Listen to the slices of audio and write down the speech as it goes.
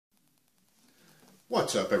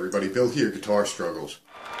What's up everybody, Bill here, Guitar Struggles,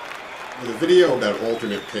 with a video about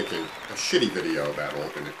alternate picking, a shitty video about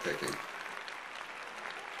alternate picking.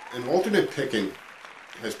 And alternate picking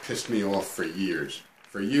has pissed me off for years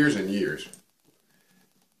and years.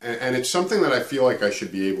 And it's something that I feel like I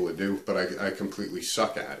should be able to do, but I completely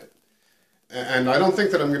suck at it. And I don't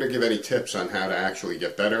think that I'm going to give any tips on how to actually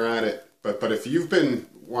get better at it, but if you've been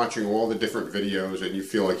watching all the different videos and you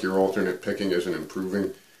feel like your alternate picking isn't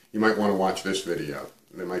improving, you might want to watch this video.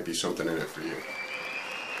 There might be something in it for you.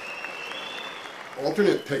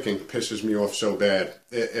 Alternate picking pisses me off so bad.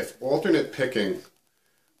 If alternate picking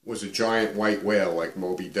was a giant white whale like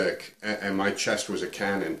Moby Dick and my chest was a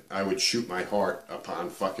cannon, I would shoot my heart upon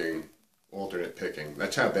fucking alternate picking.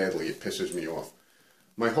 That's how badly it pisses me off.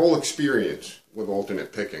 My whole experience with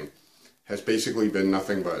alternate picking has basically been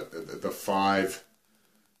nothing but the five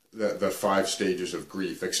stages of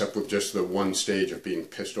grief, except with just the one stage of being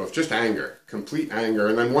pissed off. Just anger, complete anger,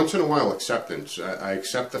 and then once in a while acceptance. I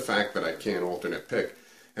accept the fact that I can't alternate pick,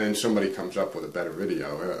 and somebody comes up with a better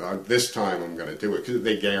video. This time I'm going to do it, because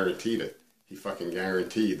they guaranteed it. He fucking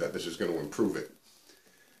guaranteed that this is going to improve it.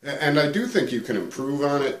 And I do think you can improve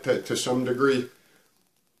on it to some degree,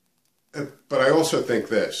 but I also think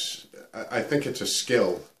this. I think it's a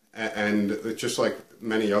skill, and just like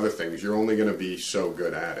many other things, you're only going to be so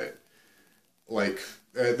good at it. Like,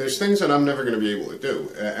 there's things that I'm never going to be able to do,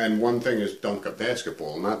 and one thing is dunk a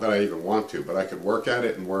basketball. Not that I even want to, but I could work at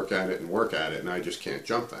it and work at it and work at it, and I just can't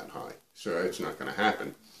jump that high, so it's not going to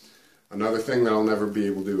happen. Another thing that I'll never be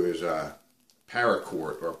able to do is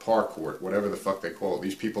paracourt or parkour, whatever the fuck they call it.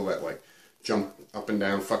 These people that like jump up and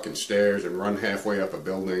down fucking stairs and run halfway up a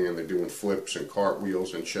building, and they're doing flips and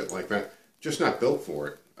cartwheels and shit like that. Just not built for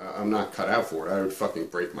it. I'm not cut out for it. I would fucking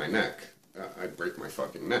break my neck. I'd break my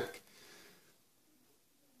fucking neck.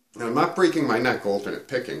 And I'm not breaking my neck alternate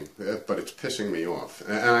picking, but it's pissing me off.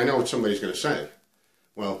 And I know what somebody's going to say.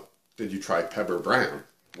 Well, did you try Pepper Brown?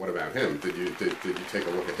 What about him? Did you take a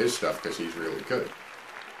look at his stuff, because he's really good?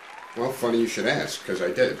 Well, funny you should ask, because I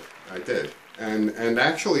did. I did. And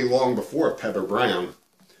actually long before Pepper Brown,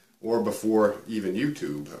 or before even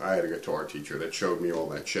YouTube, I had a guitar teacher that showed me all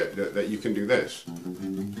that shit, that you can do this.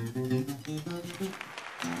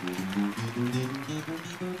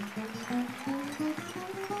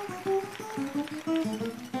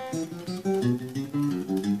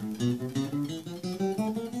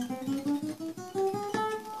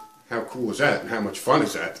 How cool is that? And how much fun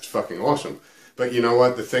is that? It's fucking awesome. But you know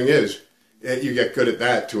what? The thing is, you get good at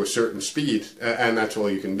that to a certain speed, and that's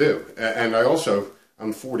all you can do. And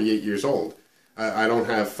I'm 48 years old. I don't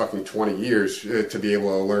have fucking 20 years to be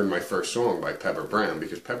able to learn my first song by Pepper Brown,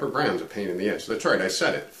 because Pepper Brown's a pain in the ass. That's right, I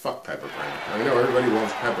said it. Fuck Pepper Brown. I know everybody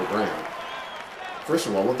loves Pepper Brown. First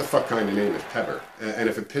of all, what the fuck kind of name is Pepper? And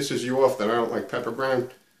if it pisses you off that I don't like Pepper Brown,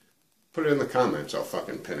 put it in the comments. I'll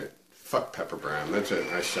fucking pin it. Fuck Pepper Brown. That's it.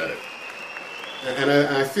 I said it. And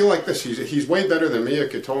I feel like this. He's way better than me at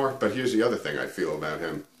guitar, but here's the other thing I feel about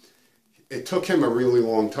him. It took him a really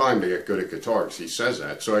long time to get good at guitar, because he says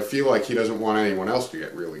that. So I feel like he doesn't want anyone else to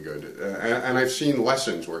get really good. And I've seen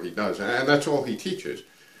lessons where he does, and that's all he teaches.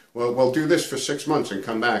 Well, do this for 6 months and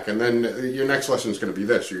come back, and then your next lesson is going to be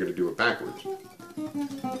this. You're going to do it backwards.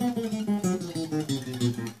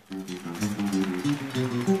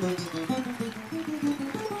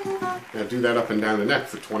 Now do that up and down the neck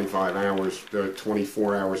for 25 hours,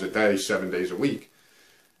 24 hours a day, 7 days a week.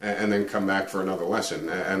 And then come back for another lesson,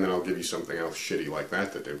 and then I'll give you something else shitty like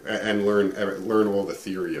that to do, and learn all the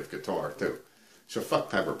theory of guitar too. So fuck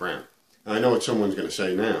Pepper Brown. I know what someone's going to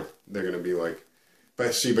say now. They're going to be like,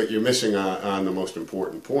 but you're missing on the most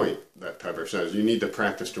important point that Pepper says. You need to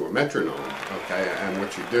practice to a metronome, okay? And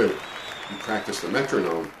what you do, you practice the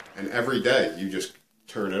metronome, and every day you just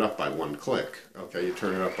turn it up by one click, okay? You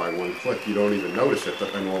turn it up by one click. You don't even notice it,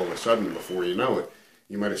 but then all of a sudden, before you know it,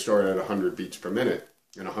 you might have started at 100 beats per minute.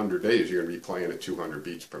 In 100 days, you're going to be playing at 200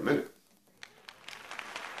 beats per minute.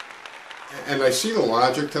 And I see the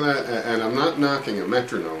logic to that, and I'm not knocking a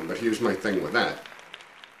metronome, but here's my thing with that.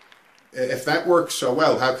 If that works so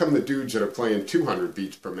well, how come the dudes that are playing 200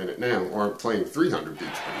 beats per minute now aren't playing 300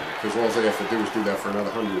 beats per minute? Because all they have to do is do that for another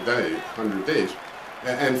 100 days.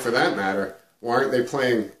 And for that matter, why aren't they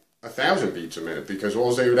playing 1,000 beats a minute? Because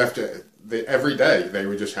all they would have to, every day, they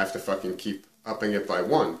would just have to fucking keep upping it by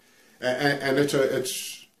one. And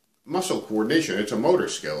it's muscle coordination. It's a motor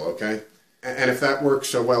skill, okay? And if that works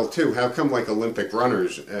so well, too, how come, like, Olympic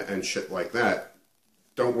runners and shit like that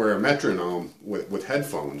don't wear a metronome with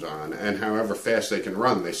headphones on, and however fast they can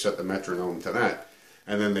run, they set the metronome to that,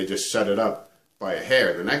 and then they just set it up by a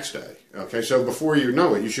hair the next day, okay? So before you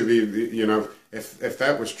know it, you should be, you know, If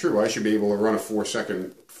that was true, I should be able to run a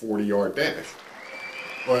 4-second 40-yard dash.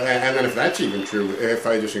 Well, and then if that's even true, if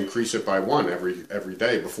I just increase it by 1 every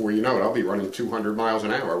day, before you know it, I'll be running 200 miles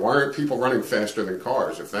an hour. Why aren't people running faster than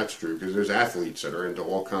cars, if that's true? Because there's athletes that are into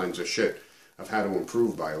all kinds of shit of how to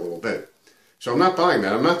improve by a little bit. So I'm not buying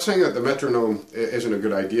that. I'm not saying that the metronome isn't a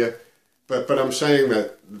good idea, but I'm saying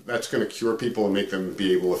that that's going to cure people and make them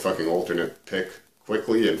be able to fucking alternate pick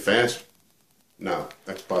quickly and fast. No,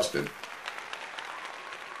 that's busted.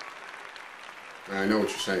 I know what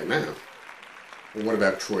you're saying now. Well, what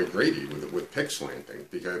about Troy Grady with pick slanting?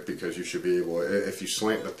 Because you should be able, if you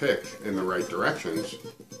slant the pick in the right directions,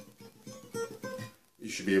 you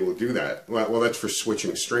should be able to do that. Well, that's for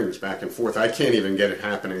switching strings back and forth. I can't even get it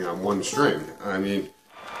happening on one string. I mean,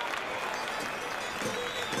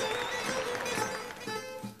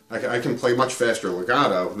 I can play much faster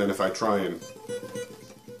legato than if I try and...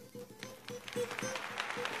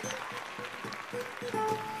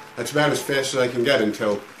 That's about as fast as I can get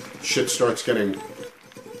until shit starts getting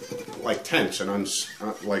like tense and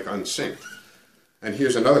like unsynced. And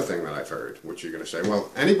here's another thing that I've heard, which you're going to say,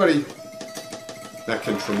 well, anybody that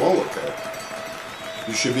can tremolo pick,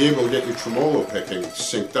 you should be able to get your tremolo picking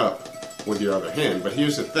synced up with your other hand. But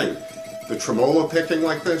here's the thing, the tremolo picking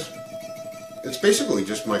like this, it's basically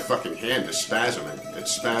just my fucking hand is spasming.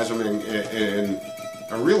 It's spasming in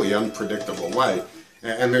a really unpredictable way.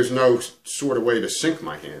 And there's no sort of way to sync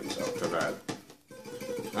my hands up to that.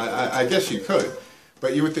 I guess you could,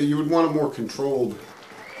 but you would want a more controlled,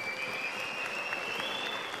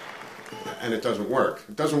 and it doesn't work.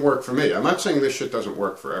 It doesn't work for me. I'm not saying this shit doesn't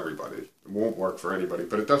work for everybody. It won't work for anybody,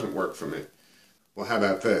 but it doesn't work for me. Well, how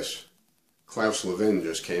about this? Klaus Levin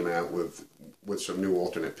just came out with some new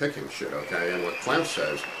alternate picking shit, okay? And what Klaus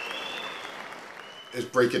says is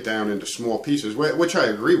break it down into small pieces, which I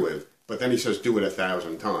agree with. But then he says, do it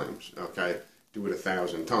 1,000 times, okay? Do it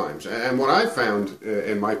 1,000 times. And what I've found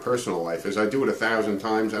in my personal life is I do it 1,000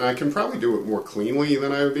 times, and I can probably do it more cleanly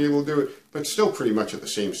than I would be able to do it, but still pretty much at the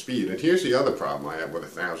same speed. And here's the other problem I have with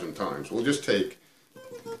 1,000 times. We'll just take...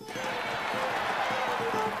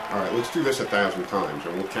 All right, let's do this 1,000 times,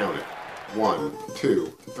 and we'll count it. 1, 2,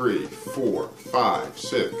 3, 4, 5,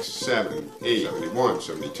 6, 7, 8, 71,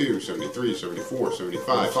 72, 73, 74,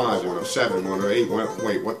 75, 107, 108,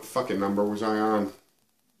 wait, what fucking number was I on?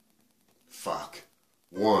 Fuck.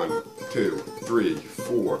 1, 2, 3,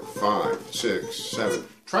 4, 5, 6, 7.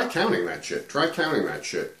 Try counting that shit. Try counting that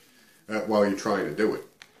shit while you're trying to do it,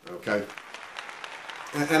 okay?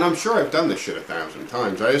 And I'm sure I've done this shit 1,000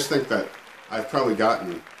 times. I just think that I've probably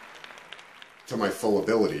gotten to my full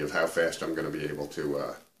ability of how fast I'm going to be able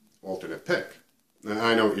to alternate pick. And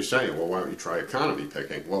I know what you're saying. Well, why don't you try economy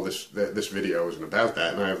picking? Well, this video isn't about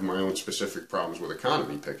that, and I have my own specific problems with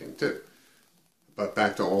economy picking too. But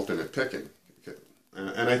back to alternate picking,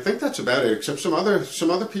 and I think that's about it. Except some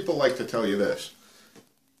other people like to tell you this: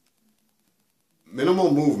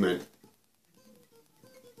 minimal movement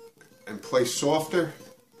and play softer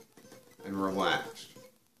and relaxed.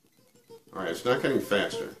 All right, it's not getting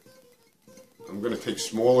faster. I'm going to take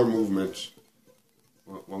smaller movements.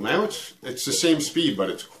 Well, now it's the same speed, but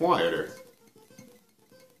it's quieter.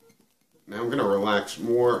 Now I'm going to relax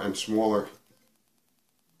more and smaller.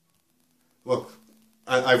 Look,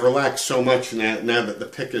 I've relaxed so much now that the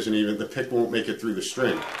pick won't make it through the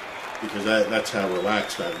string, because that's how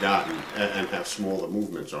relaxed I've gotten and how small the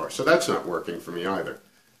movements are. So that's not working for me either.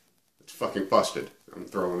 It's fucking busted. I'm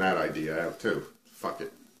throwing that idea out too. Fuck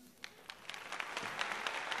it.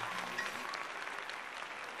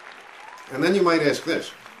 And then you might ask this,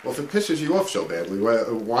 well, if it pisses you off so badly,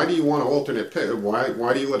 why do you want to alternate pick?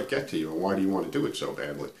 Why do you let it get to you? And why do you want to do it so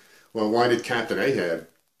badly? Well, why did Captain Ahab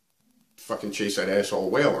fucking chase that asshole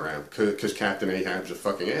whale around? Because Captain Ahab's a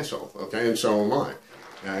fucking asshole, okay? And so am I.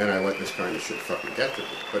 And I let this kind of shit fucking get to me,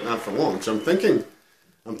 but not for long. So I'm thinking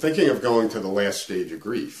of going to the last stage of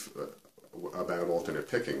grief about alternate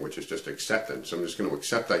picking, which is just acceptance. I'm just going to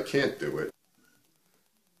accept I can't do it.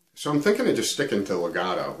 So I'm thinking of just sticking to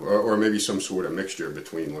legato, or maybe some sort of mixture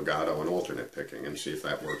between legato and alternate picking, and see if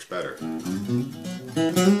that works better.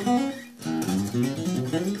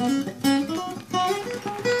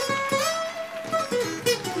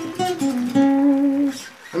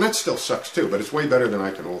 And that still sucks too, but it's way better than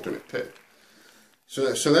I can alternate pick.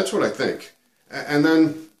 So that's what I think. And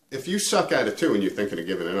then, if you suck at it too and you're thinking of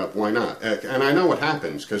giving it up, why not? And I know what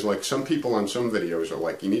happens, because like some people on some videos are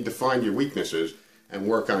like, you need to find your weaknesses and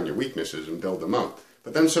work on your weaknesses and build them up.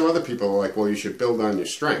 But then some other people are like, well, you should build on your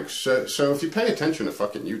strengths. So if you pay attention to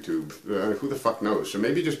fucking YouTube, who the fuck knows? So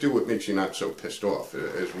maybe just do what makes you not so pissed off,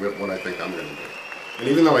 is what I think I'm going to do. And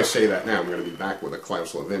even though I say that now, I'm going to be back with a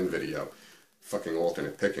Klaus Levin video. fucking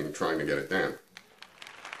alternate picking, trying to get it down.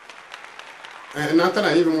 And not that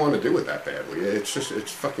I even want to do it that badly. It's just,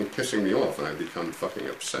 it's fucking pissing me off, and I become fucking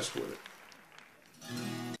obsessed with it.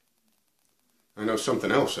 I know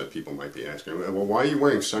something else that people might be asking. Well, why are you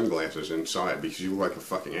wearing sunglasses inside? Because you look like a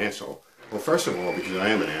fucking asshole. Well, first of all, because I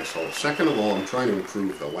am an asshole. Second of all, I'm trying to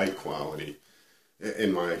improve the light quality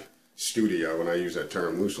in my studio, and I use that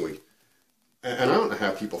term loosely. And I don't know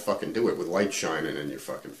how people fucking do it with light shining in your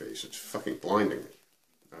fucking face. It's fucking blinding me.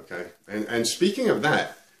 Okay? And speaking of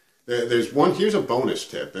that, here's a bonus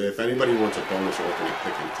tip. If anybody wants a bonus alternate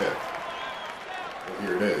picking tip. Well,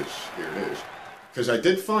 here it is. Because I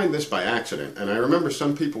did find this by accident, and I remember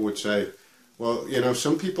some people would say, well, you know,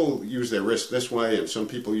 some people use their wrist this way, and some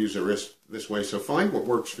people use their wrist this way, so find what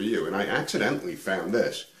works for you. And I accidentally found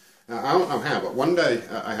this. Now, I don't know how, but one day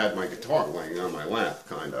I had my guitar laying on my lap,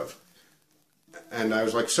 kind of. And I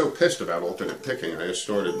was like so pissed about alternate picking, I just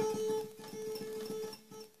started...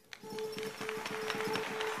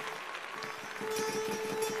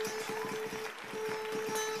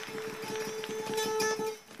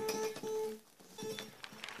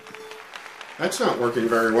 That's not working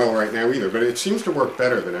very well right now either, but it seems to work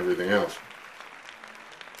better than everything else.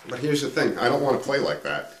 But here's the thing, I don't want to play like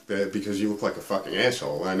that, because you look like a fucking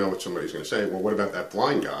asshole. I know what somebody's going to say, well, what about that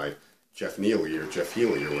blind guy, Jeff Neely, or Jeff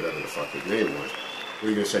Healy, or whatever the fuck his name was? What are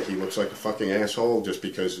you going to say, he looks like a fucking asshole just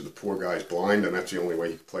because the poor guy's blind and that's the only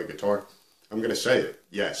way he can play guitar? I'm going to say it,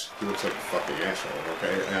 yes, he looks like a fucking asshole,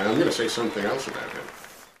 okay? And I'm going to say something else about him.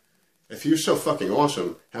 If he was so fucking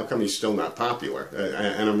awesome, how come he's still not popular?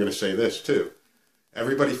 And I'm going to say this, too.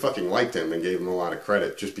 Everybody fucking liked him and gave him a lot of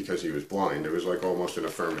credit just because he was blind. It was like almost an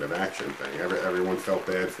affirmative action thing. Everyone felt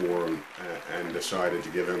bad for him and decided to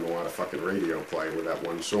give him a lot of fucking radio play with that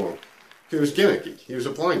one song. He was gimmicky. He was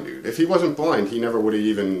a blind dude. If he wasn't blind, he never would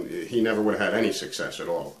have had any success at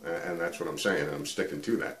all. And that's what I'm saying, and I'm sticking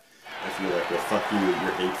to that. If you're like, well, fuck you,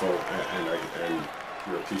 you're hateful, and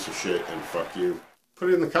you're a piece of shit, and fuck you, put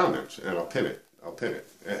it in the comments, and I'll pin it.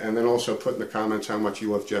 And then also put in the comments how much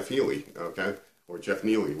you love Jeff Healy, okay? Or Jeff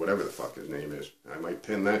Neely, whatever the fuck his name is. I might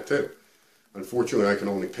pin that too. Unfortunately, I can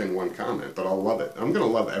only pin one comment, but I'll love it. I'm going to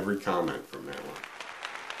love every comment from now on.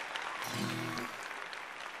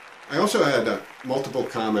 I also had multiple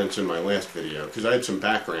comments in my last video, because I had some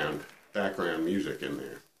background music in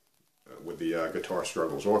there with the Guitar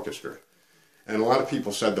Struggles Orchestra. And a lot of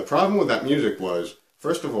people said the problem with that music was,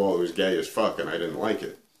 first of all, it was gay as fuck and I didn't like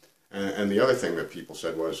it. And the other thing that people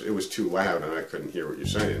said was, it was too loud and I couldn't hear what you're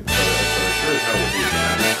saying. So I sure as hell would need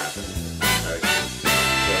that to happen. Okay.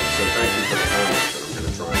 So thank you for the comments, and I'm going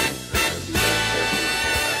to try and be very careful.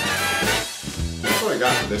 That's what I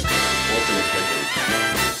got for this time. Alternate picking.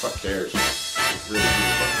 Fuck cares. Really, who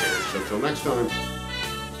the fuck cares? So until next time,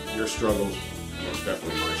 your struggles, most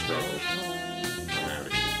definitely my struggles.